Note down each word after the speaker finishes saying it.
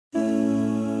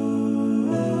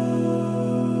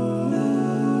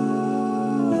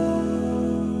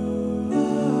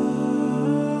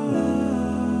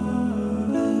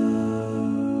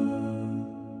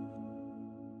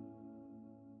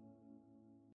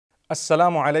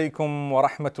Assalamu alaikum wa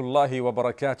rahmatullahi wa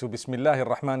barakatuh. Bismillahir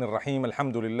Rahmanir Rahim.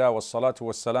 Alhamdulillah wassalatu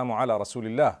wassalamu ala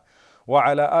Rasulillah wa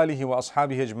ala alihi wa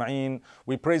ashabihi ajma'een.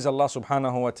 We praise Allah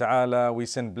subhanahu wa ta'ala. We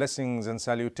send blessings and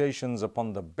salutations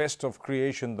upon the best of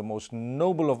creation, the most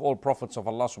noble of all prophets of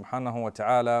Allah subhanahu wa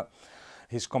ta'ala,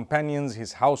 his companions,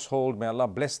 his household. May Allah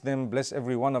bless them, bless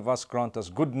every one of us, grant us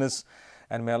goodness,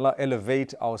 and may Allah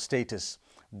elevate our status.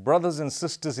 Brothers and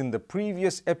sisters, in the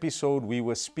previous episode we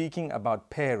were speaking about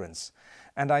parents,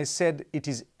 and I said it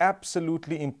is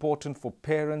absolutely important for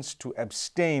parents to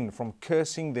abstain from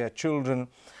cursing their children.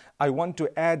 I want to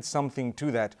add something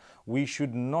to that. We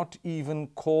should not even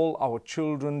call our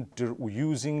children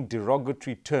using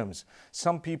derogatory terms.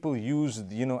 Some people use,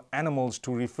 animals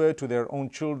to refer to their own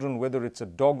children, whether it's a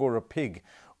dog or a pig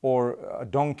or a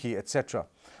donkey, etc.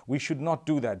 We should not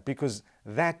do that, because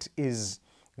that is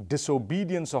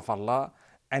disobedience of Allah,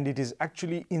 and it is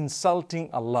actually insulting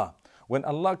Allah. When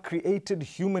Allah created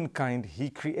humankind, He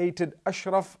created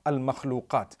Ashraf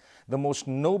al-Makhluqat, the most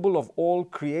noble of all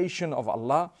creation of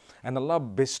Allah, and Allah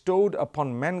bestowed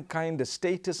upon mankind a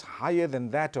status higher than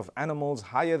that of animals,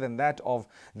 higher than that of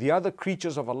the other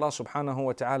creatures of Allah subhanahu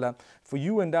wa ta'ala. For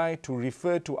you and I to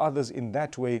refer to others in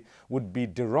that way would be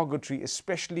derogatory,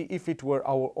 especially if it were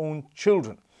our own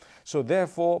children. So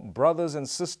therefore, brothers and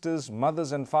sisters,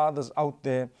 mothers and fathers out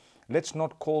there, let's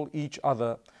not call each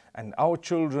other and our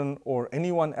children or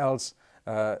anyone else,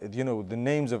 the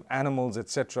names of animals,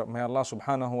 etc. May Allah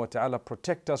subhanahu wa ta'ala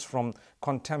protect us from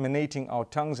contaminating our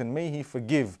tongues, and may He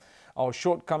forgive our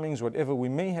shortcomings, whatever we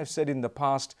may have said in the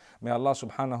past. May Allah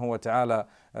subhanahu wa ta'ala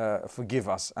forgive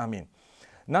us. Ameen.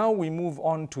 Now we move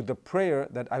on to the prayer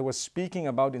that I was speaking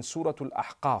about in Surah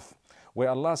Al-Ahqaf,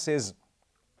 where Allah says,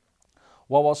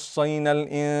 وَوَصَّيْنَا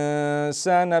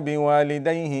الْإِنسَانَ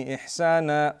بِوَالِدَيْهِ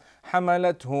إِحْسَانًا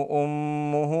حَمَلَتْهُ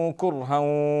أُمُّهُ كُرْهًا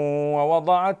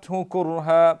وَوَضَعَتْهُ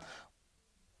كُرْهًا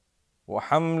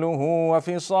وَحَمْلُهُ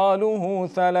وَفِصَالُهُ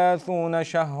 30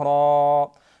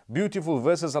 شَهْرًا. Beautiful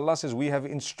verses. Allah says, we have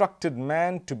instructed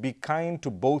man to be kind to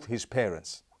both his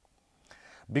parents,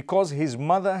 because his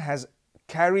mother has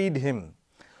carried him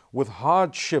with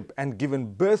hardship and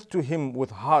given birth to him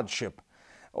with hardship,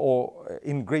 or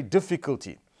in great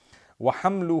difficulty.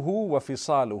 وَحَمْلُهُ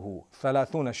وَفِصَالُهُ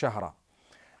 30 شَهْرًا.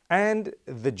 And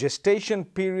the gestation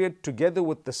period together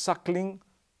with the suckling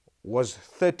was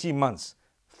 30 months.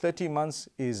 30 months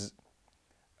is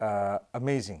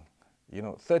amazing.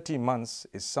 30 months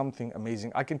is something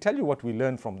amazing. I can tell you what we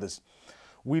learn from this.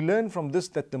 We learn from this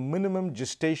that the minimum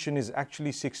gestation is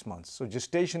actually 6 months. So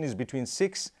gestation is between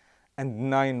 6 and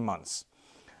 9 months.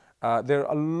 There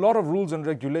are a lot of rules and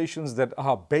regulations that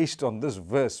are based on this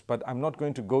verse, but I'm not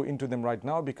going to go into them right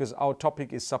now because our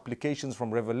topic is supplications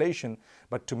from Revelation.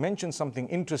 But to mention something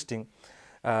interesting,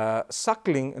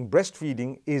 suckling and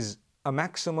breastfeeding is a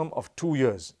maximum of 2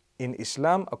 years in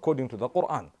Islam according to the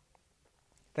Quran.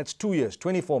 That's 2 years,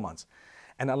 24 months.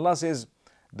 And Allah says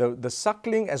the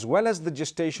suckling as well as the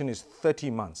gestation is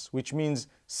 30 months, which means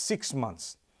 6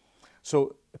 months.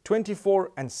 So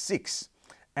 24 and 6.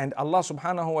 And Allah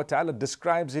subhanahu wa ta'ala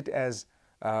describes it as,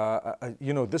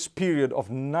 this period of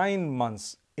 9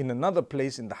 months in another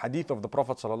place in the hadith of the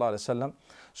Prophet sallallahu alaihi wasallam.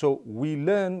 So we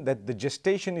learn that the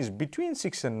gestation is between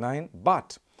 6 and 9,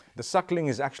 but the suckling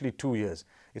is actually 2 years.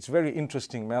 It's very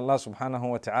interesting. May Allah subhanahu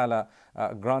wa ta'ala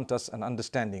grant us an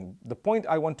understanding. The point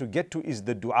I want to get to is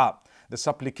the dua, the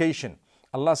supplication.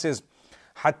 Allah says,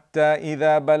 حَتَّى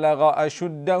إِذَا بَلَغَ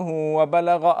أَشُدَّهُ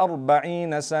وَبَلَغَ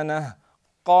 40 سَنَةً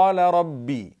قَالَ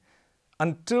رَبِّي.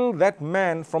 Until that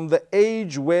man, from the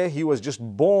age where he was just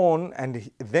born,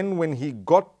 and then when he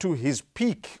got to his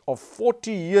peak of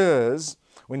 40 years,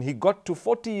 when he got to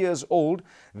 40 years old,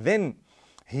 then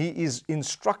he is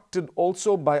instructed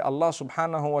also by Allah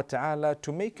subhanahu wa ta'ala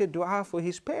to make a dua for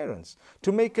his parents,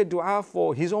 to make a dua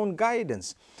for his own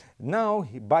guidance. Now,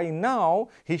 by now,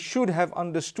 he should have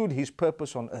understood his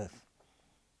purpose on earth.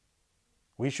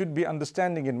 We should be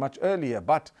understanding it much earlier,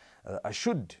 but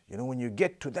when you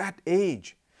get to that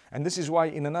age. And this is why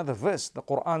in another verse, the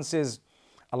Quran says,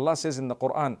 Allah says in the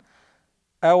Quran,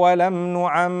 أَوَلَمْ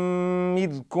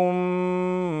نُعَمِّرْكُمْ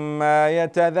مَا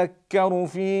يَتَذَكَّرُ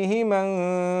فِيهِ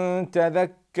مَنْ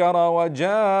تَذَكَّرَ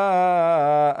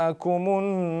وَجَاءَكُمُ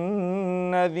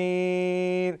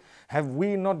النَّذِيرُ. Have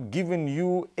we not given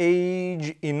you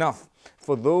age enough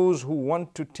for those who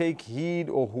want to take heed,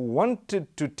 or who wanted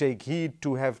to take heed,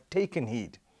 to have taken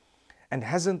heed? And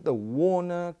hasn't the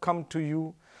warner come to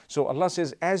you? So Allah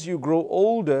says, as you grow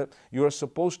older, you are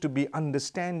supposed to be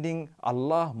understanding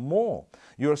Allah more.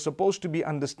 You are supposed to be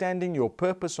understanding your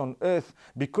purpose on earth,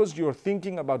 because you're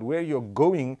thinking about where you're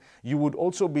going. You would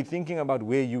also be thinking about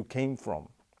where you came from.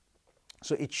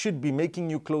 So it should be making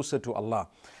you closer to Allah.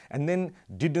 And then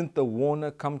didn't the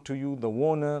warner come to you? The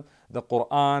warner, the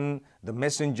Quran, the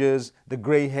messengers, the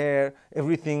gray hair,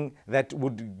 everything that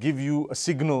would give you a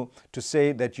signal to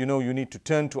say that you need to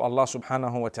turn to Allah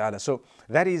subhanahu wa ta'ala. So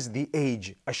that is the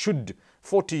age, ashud,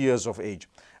 40 years of age.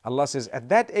 Allah says at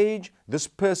that age, this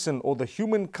person or the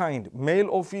humankind, male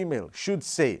or female, should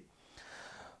say,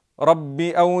 رب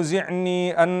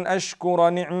أوزعني أن أشكر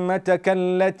نعمتك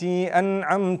التي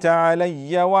أنعمت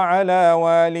علي وعلى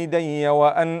والدي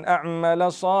وأن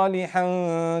أعمل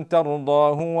صالحا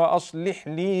ترضاه وأصلح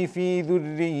لي في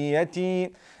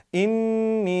ذريتي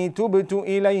إني تبت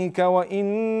إليك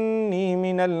وإني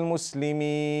من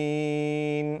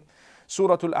المسلمين.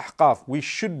 Surah Al-Ahqaf. We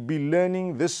should be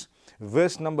learning this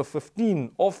verse number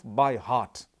 15 off by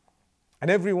heart. And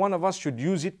every one of us should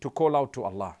use it to call out to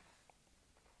Allah.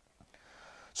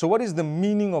 So what is the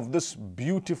meaning of this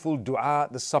beautiful dua,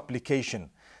 the supplication?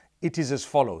 It is as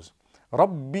follows.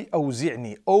 Rabbi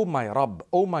awzi'ni, O my Rabb,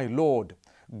 O my Lord,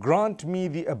 grant me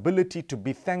the ability to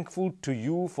be thankful to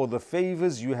you for the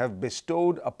favors you have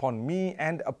bestowed upon me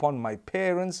and upon my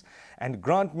parents, and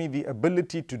grant me the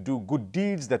ability to do good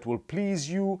deeds that will please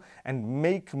you and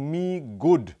make me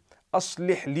good.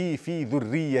 Aslih li fi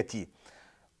dhurriyati.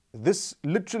 This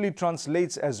literally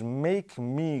translates as make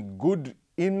me good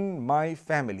in my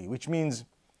family, which means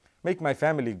make my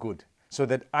family good so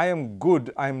that I am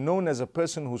good. I am known as a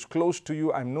person who's close to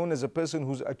you. I'm known as a person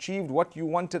who's achieved what you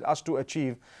wanted us to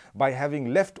achieve by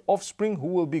having left offspring who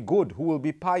will be good, who will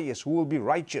be pious, who will be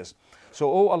righteous. So,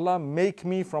 oh Allah, make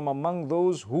me from among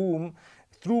those whom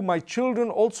through my children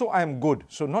also I am good.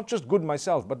 So not just good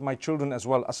myself, but my children as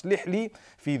well. Aslih li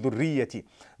fi dhurriyati.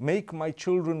 Make my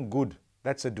children good.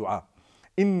 That's a dua.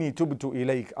 Inni tubtu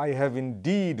ilayk. I have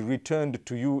indeed returned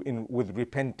to you with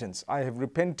repentance. I have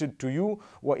repented to you.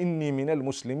 Wa inni minal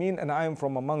muslimin. And I am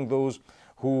from among those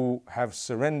who have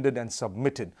surrendered and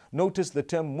submitted. Notice the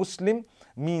term Muslim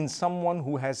means someone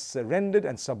who has surrendered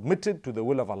and submitted to the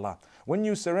will of Allah. When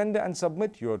you surrender and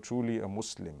submit, you are truly a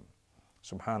Muslim.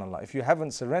 Subhanallah. If you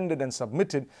haven't surrendered and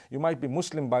submitted, you might be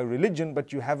Muslim by religion,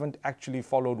 but you haven't actually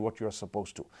followed what you are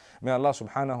supposed to. May Allah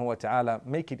subhanahu wa ta'ala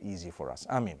make it easy for us.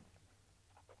 Ameen.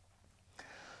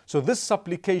 So this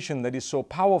supplication that is so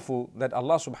powerful that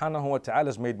Allah subhanahu wa ta'ala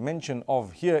has made mention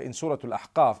of here in Surah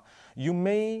Al-Ahqaf, you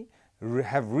may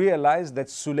have realized that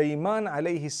Sulaiman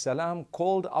alayhi salam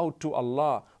called out to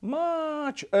Allah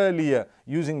much earlier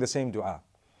using the same dua.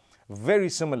 Very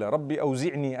similar. Rabbi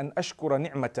awzi'ni an ashkura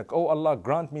ni'matak. Oh Allah,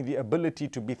 grant me the ability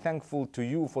to be thankful to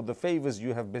you for the favors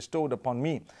you have bestowed upon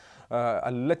me.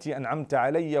 Allati an'amta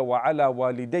alayya wa ala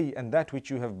waliday, and that which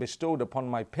you have bestowed upon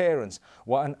my parents.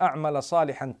 Wa an a'mala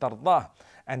salihan tardah,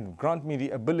 and grant me the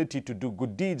ability to do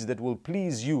good deeds that will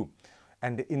please you.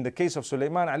 And in the case of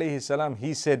Sulaiman alayhi salam,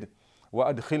 he said,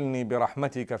 wa adkhilni bi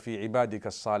rahmatika fi ibadika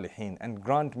as-salihin, and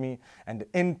grant me and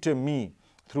enter me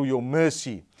through your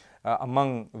mercy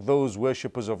among those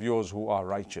worshippers of yours who are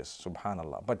righteous.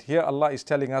 Subhanallah. But here Allah is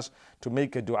telling us to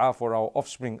make a dua for our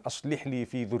offspring. Aslih li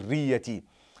fi dhurriyati.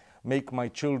 Make my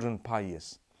children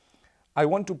pious. I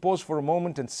want to pause for a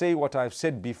moment and say what I've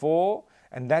said before,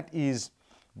 and that is,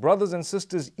 brothers and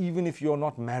sisters, even if you're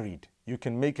not married, you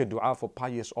can make a dua for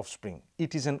pious offspring.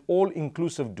 It is an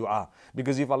all-inclusive dua,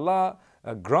 because if Allah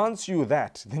grants you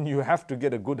that, then you have to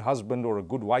get a good husband or a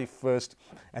good wife first,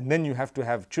 and then you have to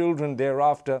have children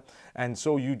thereafter. And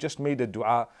so you just made a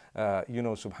dua,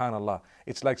 subhanallah.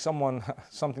 It's like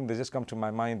something that just come to my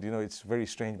mind, it's very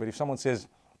strange. But if someone says,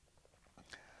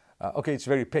 okay, it's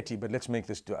very petty, but let's make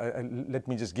this, let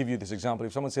me just give you this example.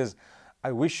 If someone says,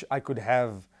 I wish I could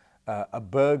have a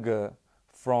burger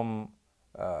from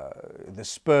the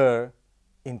Spur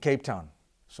in Cape Town,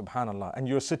 subhanallah, and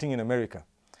you're sitting in America.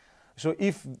 So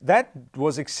if that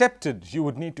was accepted, you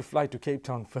would need to fly to Cape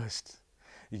Town first.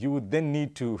 You would then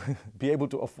need to be able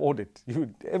to afford it.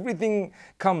 Everything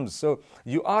comes. So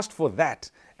you asked for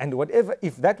that. And whatever,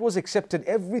 if that was accepted,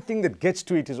 everything that gets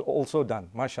to it is also done.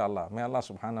 MashaAllah. May Allah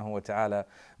subhanahu wa ta'ala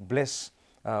bless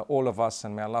all of us,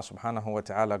 and may Allah subhanahu wa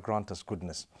ta'ala grant us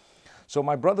goodness. So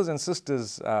my brothers and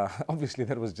sisters, obviously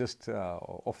that was just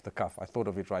off the cuff. I thought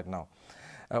of it right now.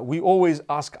 We always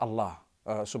ask Allah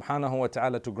subhanahu wa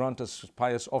ta'ala to grant us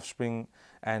pious offspring,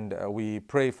 and we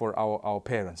pray for our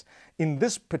parents. In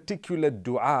this particular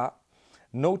dua,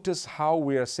 notice how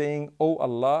we are saying, oh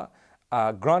Allah,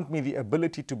 grant me the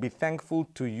ability to be thankful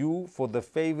to you for the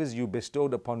favors you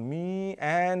bestowed upon me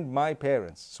and my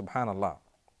parents. Subhanallah.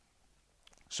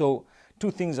 So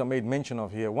two things are made mention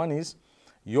of here. One is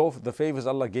the favors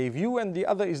Allah gave you, and the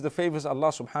other is the favors Allah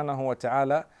subhanahu wa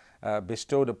ta'ala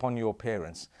bestowed upon your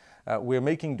parents. we're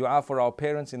making dua for our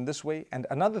parents in this way. And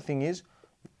another thing is,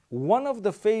 one of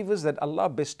the favors that Allah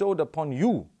bestowed upon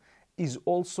you is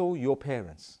also your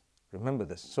parents. Remember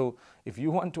this. So if you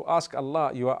want to ask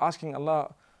Allah, you are asking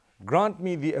Allah, grant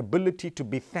me the ability to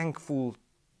be thankful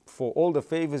for all the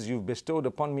favors you've bestowed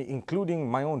upon me, including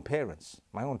my own parents.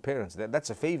 My own parents. That's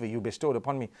a favor you bestowed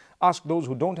upon me. Ask those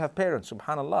who don't have parents,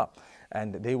 subhanallah,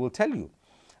 and they will tell you.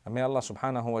 And may Allah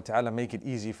subhanahu wa ta'ala make it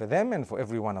easy for them and for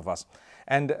every one of us.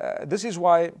 And this is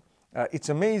why it's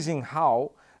amazing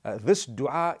how this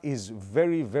dua is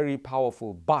very, very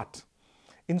powerful. But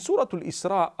in Surah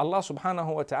Al-Isra, Allah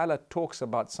subhanahu wa ta'ala talks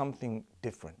about something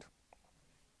different.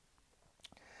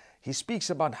 He speaks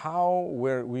about how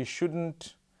we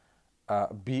shouldn't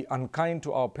be unkind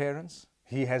to our parents.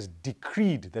 He has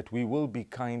decreed that we will be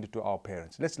kind to our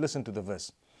parents. Let's listen to the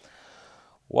verse.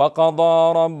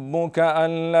 وَقَضَى رَبُّكَ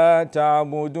أَلَّا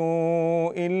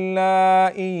تَعْبُدُوا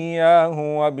إِلَّا إِيَّاهُ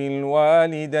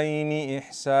وَبِالْوَالِدَيْنِ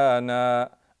إِحْسَانًا.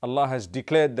 Allah has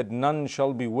declared that none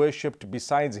shall be worshipped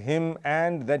besides Him,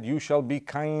 and that you shall be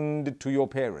kind to your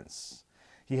parents.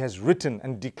 He has written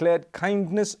and declared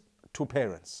kindness to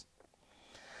parents.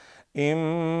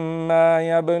 إِمَّا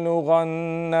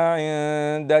يَبْلُغَنَّ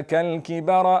عِندَكَ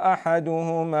الْكِبَرَ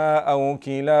أَحَدُهُمَا أَوْ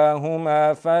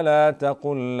كِلَاهُمَا فَلَا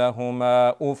تَقُل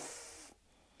لَّهُمَا أُفٍّ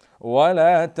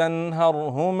وَلَا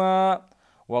تَنْهَرْهُمَا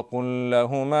وَقُل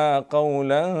لَّهُمَا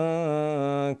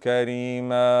قَوْلًا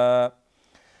كَرِيمًا.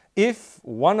 If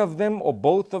one of them or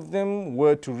both of them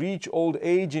were to reach old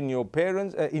age in your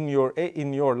parents, in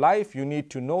your life, you need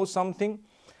to know something.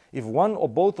 If one or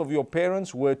both of your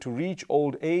parents were to reach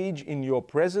old age in your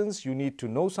presence, you need to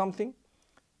know something.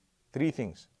 3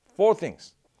 things, 4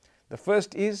 things. The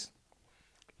first is,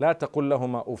 لا تقل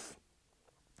لهما أف.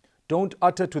 Don't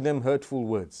utter to them hurtful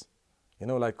words. You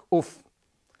know, like uff.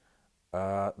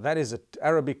 That is an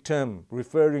Arabic term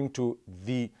referring to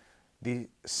the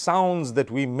sounds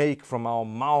that we make from our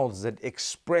mouths that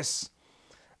express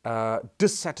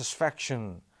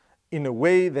dissatisfaction in a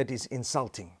way that is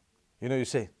insulting. You know, you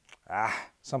say,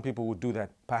 some people would do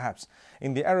that, perhaps.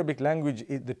 In the Arabic language,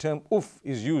 the term uff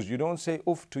is used. You don't say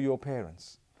uff to your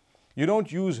parents. You don't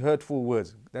use hurtful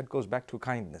words. That goes back to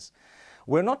kindness.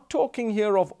 We're not talking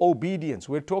here of obedience.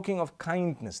 We're talking of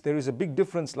kindness. There is a big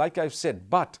difference, like I've said.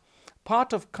 But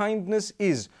part of kindness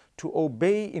is to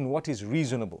obey in what is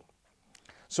reasonable.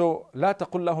 So, لا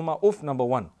تقل لهما أف, number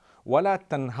 1. ولا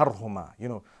تنهرهما. You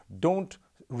know, don't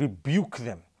rebuke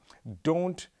them.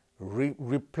 Don't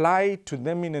reply to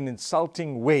them in an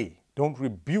insulting way. Don't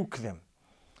rebuke them.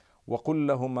 وَقُلْ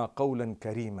لَهُمَا قَوْلًا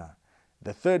كَرِيمًا.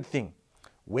 The third thing,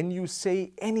 when you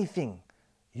say anything,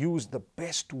 use the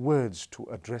best words to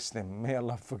address them. May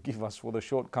Allah forgive us for the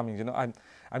shortcomings. You know,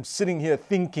 I'm sitting here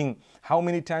thinking how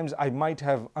many times I might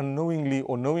have unknowingly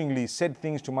or knowingly said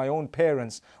things to my own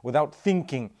parents without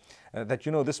thinking that,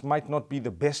 you know, this might not be the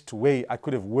best way I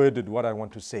could have worded what I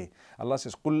want to say. Allah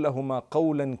says, قُلْ لَهُمَا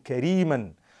قَوْلًا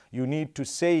كَرِيمًا. You need to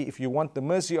say, if you want the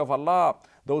mercy of Allah,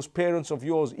 those parents of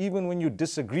yours, even when you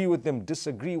disagree with them,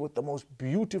 disagree with the most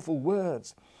beautiful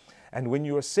words. And when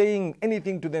you are saying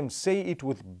anything to them, say it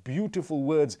with beautiful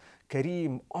words,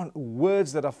 kareem,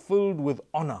 words that are filled with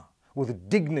honor, with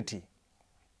dignity.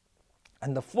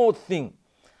 And the fourth thing,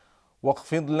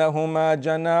 وَاخْفِضْ لَهُمَا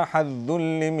جَنَاحَ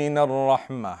الذُّلِّ مِنَ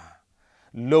الرَّحْمَةِ.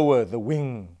 Lower the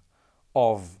wing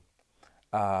of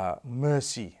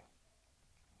mercy,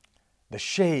 the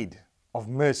shade of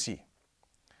mercy.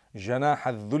 جَنَاحَ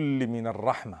الذُّلِّ مِنَ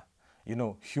الرَّحْمَةِ. You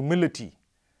know, humility,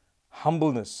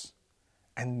 humbleness,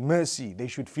 and mercy they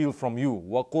should feel from you.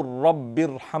 وَقُلْ رَبِّ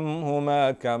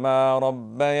ارْحَمْهُمَا كَمَا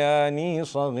رَبَّيَانِي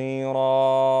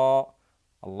صَغِيرًا.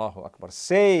 Allahu Akbar.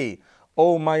 Say,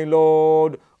 O my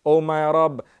Lord, O my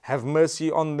Rabb, have mercy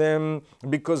on them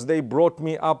because they brought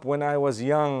me up when I was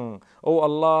young. O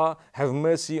Allah, have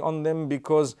mercy on them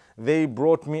because they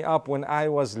brought me up when I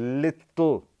was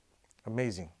little.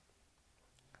 Amazing.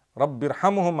 Rabbi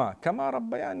irhamhuma kama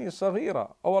rabbayani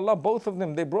saghira. Oh Allah, both of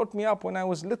them, they brought me up when I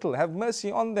was little. Have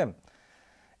mercy on them.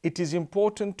 It is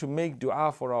important to make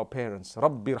dua for our parents.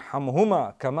 Rabbi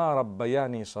irhamhuma kama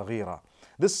rabbayani saghira.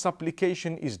 This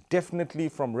supplication is definitely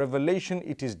from revelation.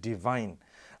 It is divine.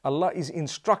 Allah is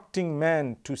instructing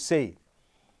man to say,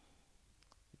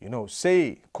 you know,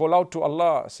 say, call out to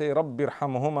Allah, say, Rabbi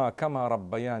irhamhuma kama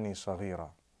rabbayani saghira.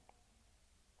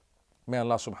 May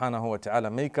Allah subhanahu wa ta'ala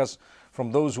make us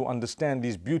from those who understand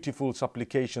these beautiful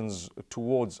supplications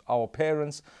towards our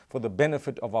parents for the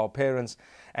benefit of our parents.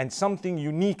 And something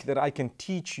unique that I can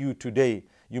teach you today,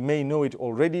 you may know it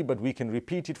already, but we can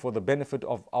repeat it for the benefit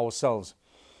of ourselves.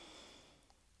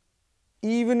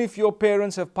 Even if your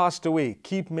parents have passed away,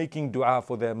 keep making dua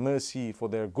for their mercy, for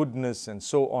their goodness and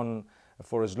so on.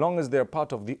 For as long as they're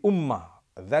part of the ummah,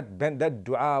 that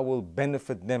dua will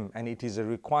benefit them, and it is a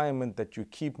requirement that you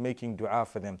keep making dua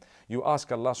for them. You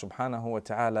ask Allah subhanahu wa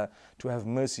ta'ala to have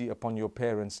mercy upon your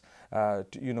parents,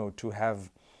 to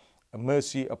have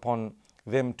mercy upon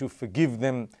them, to forgive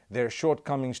them their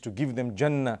shortcomings, to give them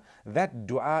Jannah. That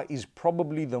dua is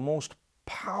probably the most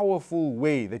powerful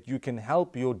way that you can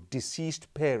help your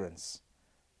deceased parents.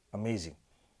 Amazing.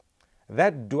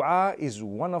 That dua is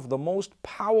one of the most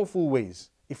powerful ways,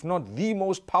 if not the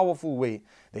most powerful way,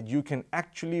 that you can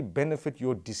actually benefit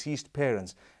your deceased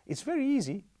parents. It's very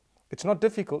easy. It's not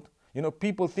difficult.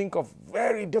 People think of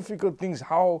very difficult things.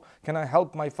 How can I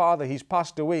help my father? He's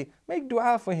passed away. Make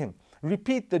dua for him.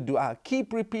 Repeat the dua.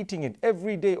 Keep repeating it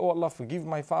every day. Oh Allah, forgive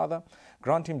my father.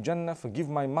 Grant him Jannah. Forgive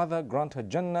my mother. Grant her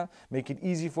Jannah. Make it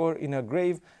easy for her in her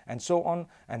grave, and so on.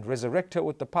 And resurrect her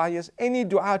with the pious. Any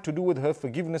dua to do with her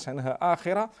forgiveness and her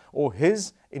akhirah, or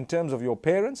his in terms of your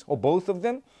parents, or both of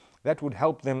them, that would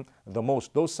help them the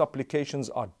most. Those supplications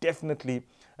are definitely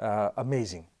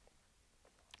amazing.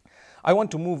 I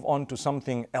want to move on to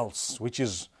something else, which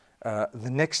is the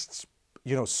next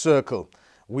circle.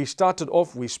 We started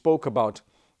off, we spoke about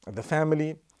the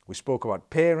family, we spoke about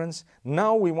parents.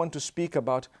 Now we want to speak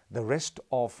about the rest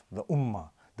of the ummah,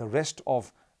 the rest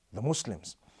of the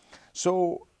Muslims.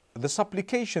 So the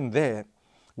supplication there,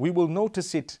 we will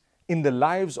notice it in the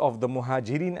lives of the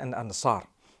Muhajirin and Ansar.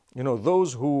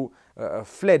 Those who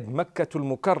fled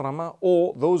Makkatul Mukarramah,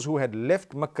 or those who had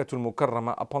left Makkatul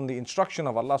Mukarramah upon the instruction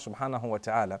of Allah subhanahu wa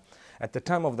ta'ala. At the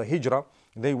time of the Hijrah,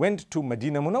 they went to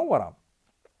Medina Munawwara.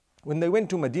 When they went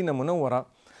to Medina Munawwara,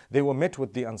 they were met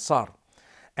with the Ansar.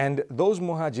 And those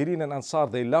Muhajirin and Ansar,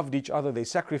 they loved each other, they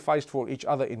sacrificed for each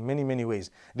other in many, many ways.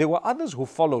 There were others who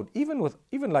followed,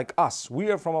 even like us.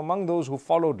 We are from among those who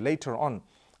followed later on.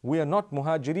 We are not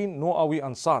Muhajirin, nor are we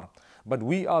Ansar, but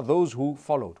we are those who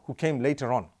followed, who came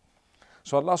later on.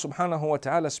 So Allah subhanahu wa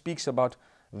ta'ala speaks about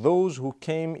those who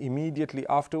came immediately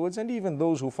afterwards, and even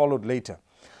those who followed later.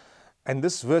 And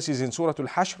this verse is in Surah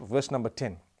Al-Hashr, verse number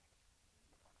 10.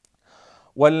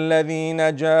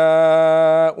 وَالَّذِينَ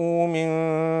جَاءُوا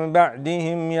مِن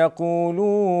بَعْدِهِمْ يَقُولُونَ.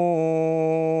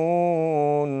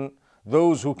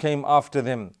 Those who came after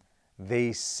them,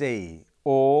 they say,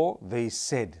 or they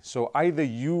said. So either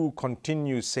you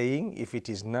continue saying, if it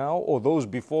is now, or those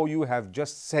before you have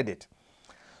just said it.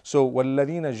 So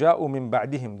وَالَّذِينَ جَاءُوا مِن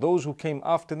بَعْدِهِمْ. Those who came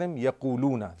after them,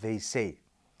 يَقُولُونَ. They say.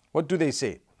 What do they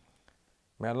say?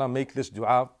 May Allah make this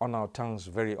dua on our tongues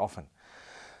very often.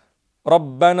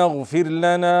 رَبَّنَا اغْفِرْ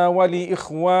لَنَا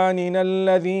وَلِإِخْوَانِنَا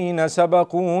الَّذِينَ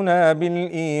سَبَقُونَا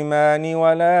بِالْإِيمَانِ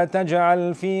وَلَا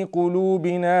تَجْعَلْ فِي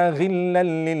قُلُوبِنَا غِلًّا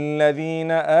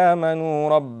لِلَّذِينَ آمَنُوا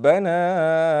رَبَّنَا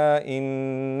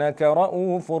إِنَّكَ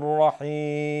رَءُوفٌ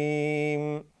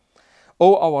رَحِيمٌ.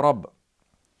 O our Rabb,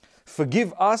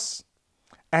 forgive us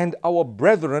and our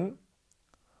brethren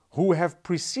who have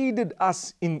preceded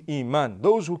us in Iman,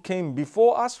 those who came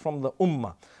before us from the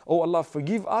Ummah. Oh Allah,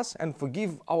 forgive us and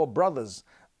forgive our brothers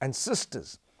and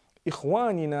sisters.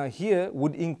 Ikhwanina here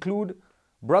would include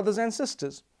brothers and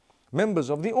sisters, members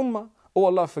of the Ummah. Oh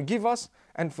Allah, forgive us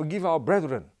and forgive our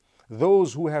brethren,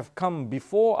 those who have come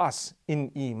before us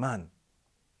in Iman.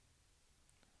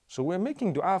 So we're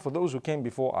making dua for those who came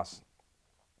before us.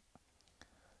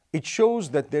 It shows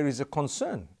that there is a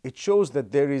concern. It shows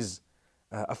that there is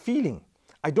a feeling.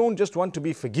 I don't just want to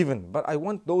be forgiven, but I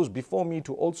want those before me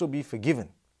to also be forgiven.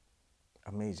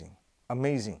 Amazing.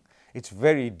 Amazing. It's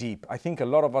very deep. I think a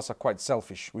lot of us are quite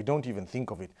selfish. We don't even think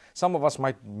of it. Some of us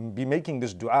might be making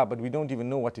this dua, but we don't even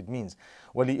know what it means.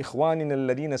 وَلِإِخْوَانِنَا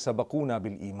الَّذِينَ سَبَقُونَا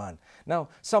بِالْإِيمَانِ. Now,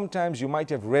 sometimes you might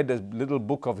have read a little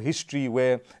book of history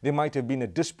where there might have been a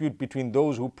dispute between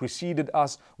those who preceded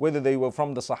us, whether they were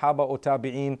from the Sahaba or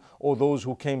Tabi'een, or those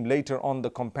who came later on, the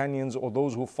companions, or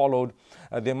those who followed.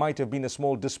 There might have been a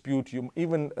small dispute.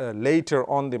 Even later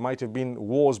on, there might have been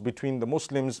wars between the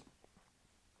Muslims.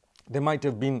 There might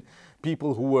have been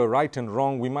people who were right and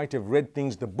wrong. We might have read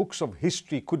things. The books of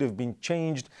history could have been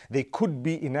changed. They could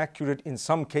be inaccurate in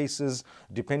some cases,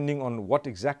 depending on what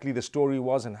exactly the story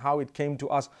was and how it came to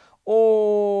us.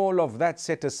 All of that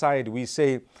set aside, we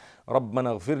say,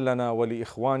 رَبَّنَا اغْفِرْ لَنَا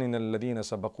وَلِإِخْوَانِنَا الَّذِينَ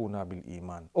سَبَقُونَا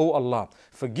بِالْإِيمَانِ. Oh Allah,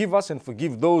 forgive us and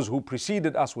forgive those who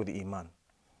preceded us with Iman.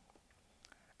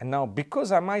 And now,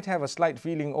 because I might have a slight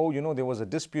feeling, there was a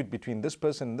dispute between this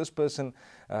person and this person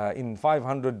in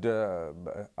 500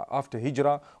 after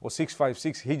Hijrah, or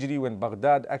 656 Hijri, when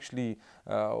Baghdad actually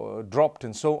dropped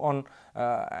and so on.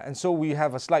 And so we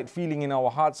have a slight feeling in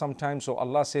our heart sometimes. So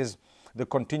Allah says, the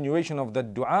continuation of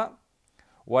that dua,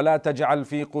 وَلَا تَجْعَلْ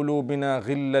فِي قُلُوبِنَا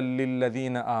غِلًّا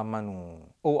لِلَّذِينَ آمَنُوا.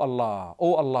 O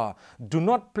Allah, do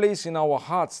not place in our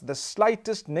hearts the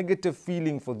slightest negative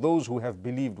feeling for those who have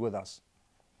believed with us.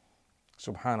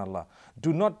 Subhanallah.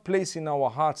 Do not place in our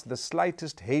hearts the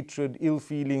slightest hatred, ill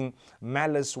feeling,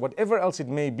 malice, whatever else it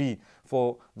may be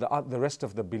for the rest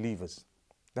of the believers.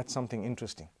 That's something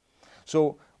interesting.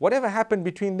 So whatever happened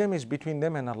between them is between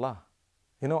them and Allah.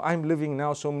 You know, I'm living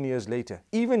now so many years later.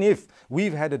 Even if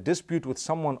we've had a dispute with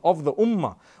someone of the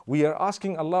ummah, we are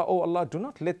asking Allah, oh Allah, do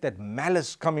not let that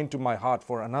malice come into my heart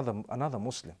for another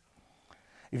Muslim.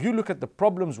 If you look at the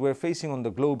problems we're facing on the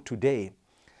globe today,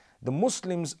 the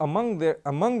Muslims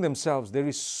among themselves, there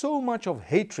is so much of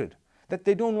hatred that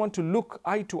they don't want to look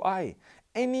eye to eye.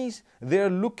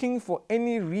 They're looking for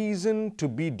any reason to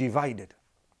be divided.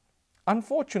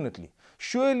 Unfortunately,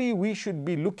 surely we should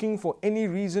be looking for any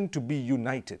reason to be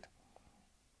united.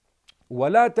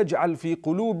 وَلَا تَجْعَلْ فِي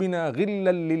قُلُوبِنَا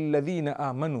غِلًّا لِلَّذِينَ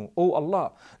آمَنُوا. O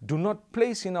Allah, do not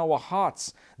place in our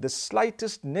hearts the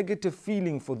slightest negative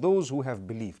feeling for those who have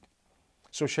believed.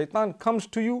 So shaitan comes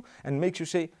to you and makes you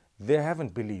say, they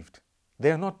haven't believed.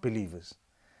 They are not believers.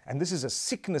 And this is a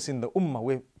sickness in the ummah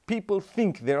where people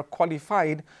think they are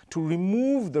qualified to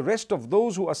remove the rest of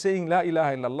those who are saying La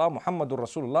ilaha illallah Muhammadur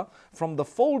Rasulullah from the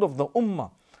fold of the ummah.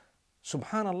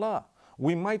 Subhanallah.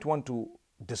 We might want to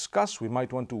discuss, we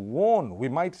might want to warn, we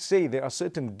might say there are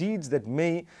certain deeds that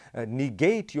may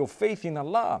negate your faith in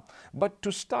Allah. But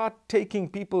to start taking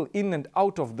people in and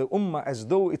out of the ummah as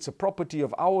though it's a property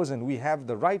of ours and we have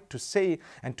the right to say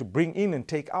and to bring in and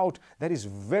take out, that is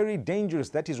very dangerous.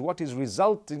 That is what is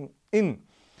resulting in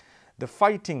the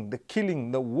fighting, the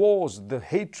killing, the wars, the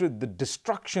hatred, the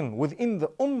destruction within the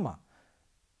ummah.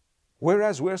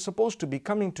 Whereas we're supposed to be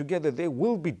coming together, there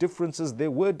will be differences. There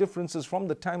were differences from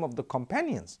the time of the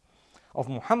companions of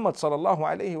Muhammad sallallahu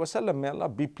alaihi wasallam. May Allah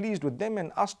be pleased with them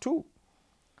and us too.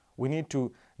 We need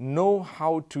to know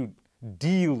how to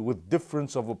deal with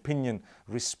difference of opinion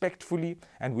respectfully,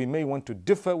 and we may want to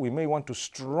differ, we may want to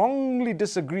strongly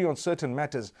disagree on certain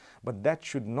matters, but that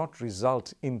should not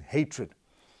result in hatred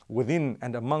within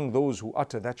and among those who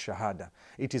utter that shahada.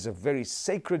 It is a very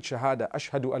sacred shahada.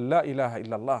 Ashhadu an la ilaha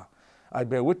illallah. I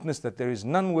bear witness that there is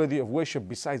none worthy of worship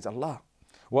besides Allah.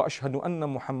 Wa ashhadu anna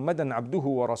Muhammadan abduhu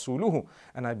wa rasuluhu.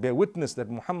 And I bear witness that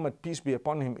Muhammad, peace be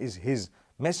upon him, is his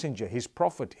messenger, his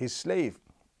prophet, his slave,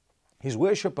 his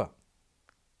worshipper.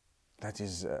 That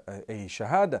is a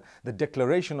shahada, the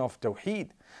declaration of tawheed.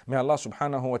 May Allah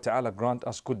subhanahu wa ta'ala grant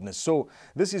us goodness. So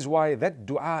this is why that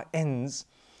dua ends.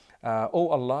 O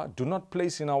Allah, do not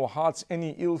place in our hearts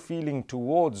any ill feeling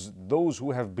towards those who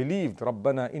have believed.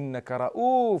 Rabbana innaka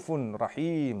ra'ufun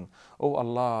rahim. O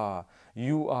Allah,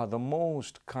 you are the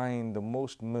most kind, the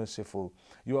most merciful.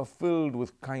 You are filled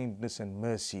with kindness and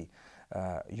mercy.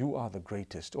 You are the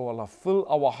greatest. O Allah, fill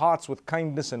our hearts with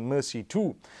kindness and mercy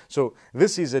too. So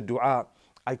this is a dua.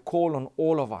 I call on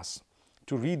all of us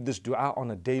to read this dua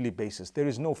on a daily basis. There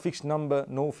is no fixed number,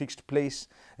 no fixed place,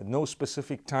 no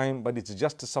specific time, but it's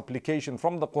just a supplication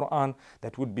from the Quran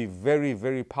that would be very,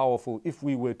 very powerful if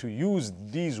we were to use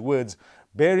these words,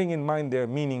 bearing in mind their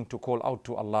meaning, to call out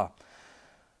to Allah.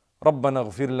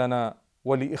 رَبَّنَا اغْفِرْ لَنَا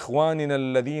وَلِإِخْوَانِنَا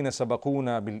الَّذِينَ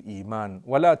سَبَقُونَا بِالْإِيمَانِ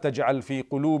وَلَا تَجْعَلْ فِي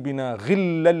قُلُوبِنَا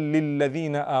غِلًّا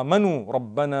لِلَّذِينَ آمَنُوا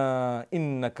رَبَّنَا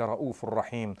إِنَّكَ رَؤُوفٌ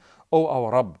رَحِيمٌ. O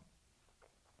our Rabb,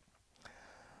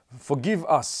 forgive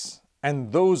us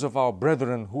and those of our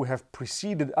brethren who have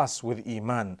preceded us with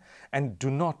Iman, and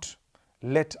do not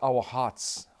let our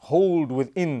hearts hold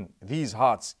within these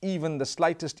hearts even the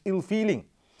slightest ill feeling,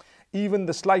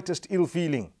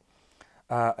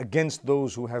 against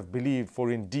those who have believed.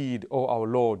 For indeed, O our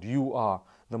Lord, you are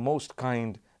the most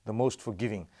kind, the most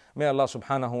forgiving. May Allah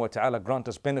subhanahu wa ta'ala grant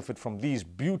us benefit from these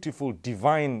beautiful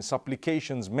divine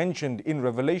supplications mentioned in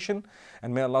Revelation,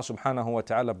 and may Allah subhanahu wa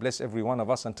ta'ala bless every one of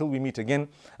us until we meet again.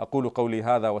 أقول قولي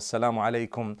هذا والسلام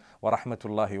عليكم ورحمة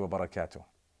الله وبركاته.